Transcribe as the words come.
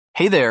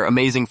Hey there,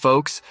 amazing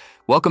folks.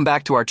 Welcome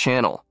back to our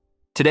channel.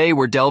 Today,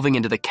 we're delving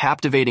into the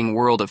captivating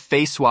world of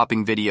face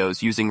swapping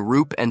videos using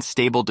Roop and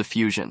Stable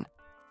Diffusion.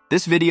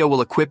 This video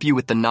will equip you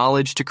with the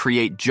knowledge to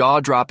create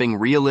jaw-dropping,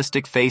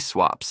 realistic face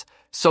swaps.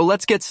 So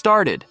let's get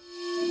started.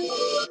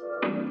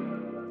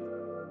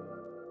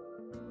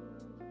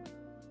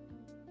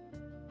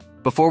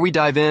 Before we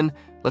dive in,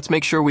 let's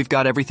make sure we've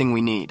got everything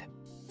we need.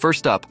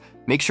 First up,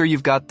 make sure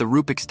you've got the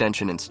Roop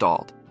extension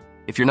installed.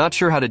 If you're not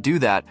sure how to do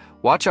that,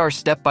 watch our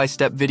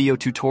step-by-step video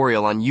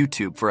tutorial on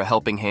YouTube for a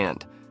helping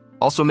hand.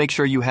 Also, make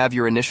sure you have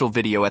your initial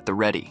video at the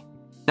ready.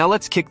 Now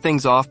let's kick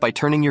things off by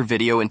turning your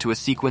video into a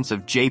sequence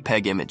of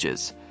JPEG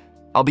images.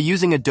 I'll be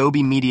using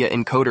Adobe Media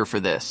Encoder for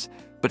this,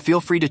 but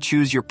feel free to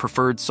choose your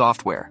preferred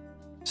software.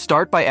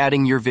 Start by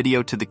adding your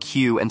video to the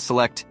queue and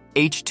select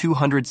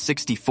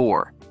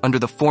H264 under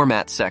the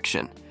Format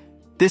section.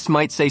 This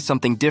might say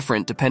something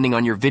different depending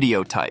on your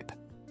video type.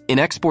 In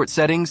Export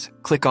Settings,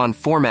 click on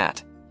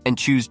Format and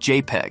choose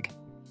JPEG.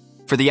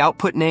 For the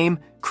output name,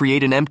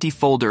 create an empty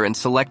folder and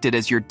select it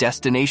as your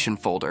destination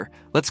folder.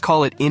 Let's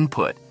call it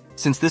Input,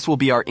 since this will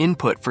be our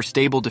input for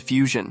Stable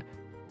Diffusion.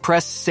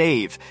 Press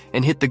Save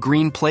and hit the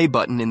green play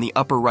button in the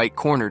upper right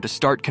corner to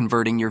start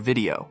converting your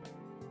video.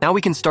 Now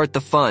we can start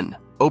the fun.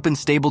 Open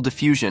Stable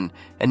Diffusion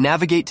and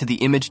navigate to the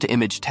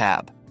Image-to-Image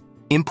tab.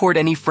 Import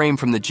any frame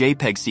from the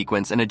JPEG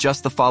sequence and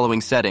adjust the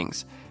following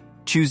settings.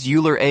 Choose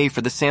Euler A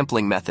for the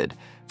sampling method.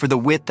 For the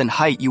width and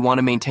height, you want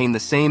to maintain the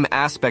same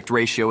aspect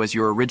ratio as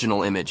your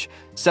original image,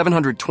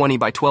 720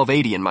 by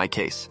 1280 in my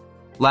case.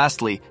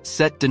 Lastly,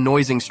 set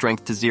denoising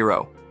strength to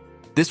 0.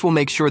 This will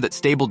make sure that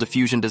Stable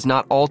Diffusion does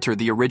not alter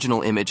the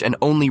original image and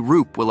only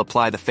Roop will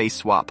apply the face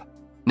swap.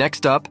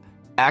 Next up,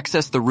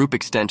 access the Roop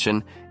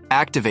extension,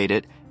 activate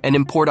it, and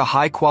import a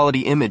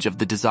high-quality image of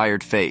the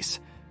desired face.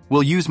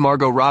 We'll use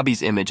Margot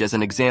Robbie's image as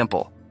an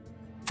example.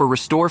 For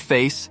Restore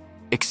Face,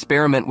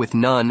 experiment with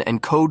None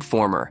and Code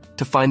Former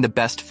to find the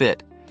best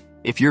fit.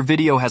 If your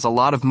video has a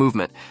lot of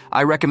movement,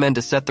 I recommend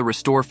to set the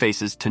Restore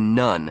Faces to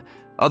None,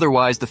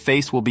 otherwise the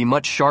face will be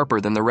much sharper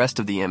than the rest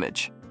of the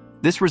image.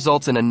 This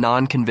results in a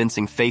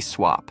non-convincing face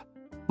swap.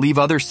 Leave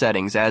other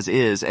settings as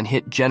is and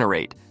hit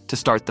Generate to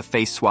start the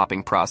face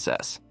swapping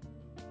process.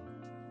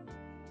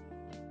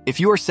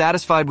 If you are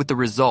satisfied with the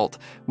result,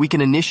 we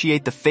can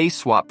initiate the face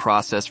swap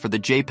process for the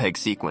JPEG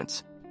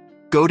sequence.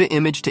 Go to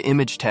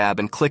Image-to-Image tab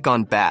and click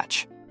on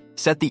Batch.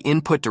 Set the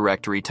input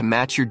directory to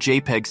match your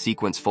JPEG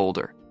sequence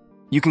folder.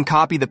 You can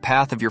copy the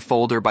path of your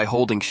folder by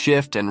holding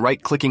Shift and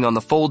right-clicking on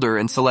the folder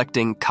and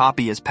selecting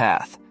Copy as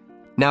Path.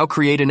 Now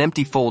create an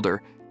empty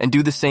folder and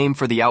do the same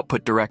for the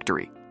output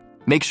directory.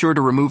 Make sure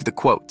to remove the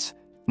quotes.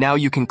 Now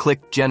you can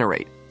click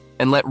Generate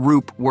and let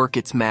Roop work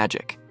its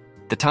magic.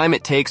 The time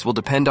it takes will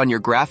depend on your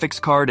graphics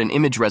card and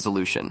image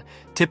resolution.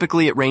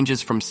 Typically, it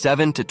ranges from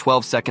 7 to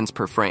 12 seconds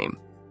per frame.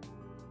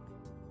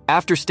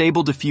 After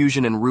Stable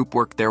Diffusion and Roop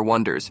work their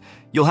wonders,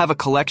 you'll have a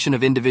collection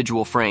of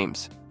individual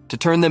frames. To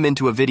turn them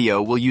into a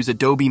video, we'll use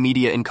Adobe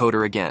Media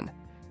Encoder again.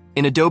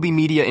 In Adobe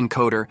Media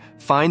Encoder,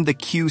 find the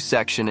Q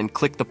section and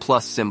click the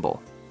plus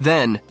symbol.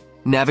 Then,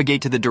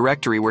 navigate to the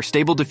directory where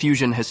Stable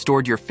Diffusion has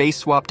stored your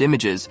face-swapped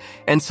images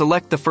and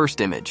select the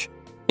first image.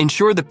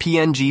 Ensure the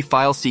PNG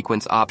file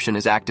sequence option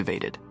is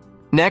activated.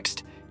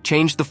 Next,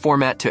 change the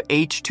format to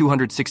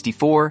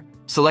H264,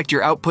 select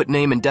your output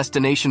name and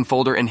destination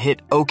folder and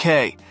hit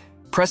OK.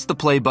 Press the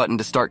play button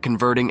to start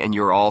converting and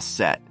you're all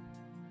set.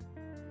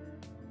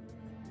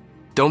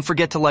 Don't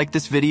forget to like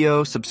this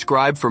video,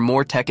 subscribe for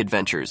more tech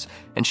adventures,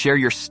 and share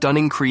your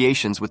stunning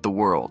creations with the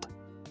world.